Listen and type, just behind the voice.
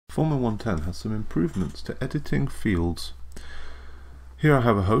Foreman 110 has some improvements to editing fields. Here I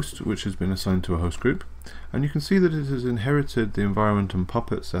have a host which has been assigned to a host group, and you can see that it has inherited the environment and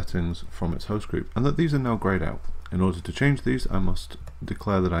puppet settings from its host group, and that these are now grayed out. In order to change these, I must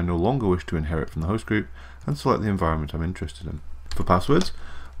declare that I no longer wish to inherit from the host group and select the environment I'm interested in. For passwords,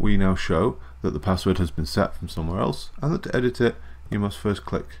 we now show that the password has been set from somewhere else, and that to edit it, you must first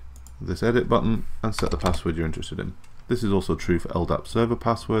click this edit button and set the password you're interested in. This is also true for LDAP server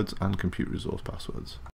passwords and compute resource passwords.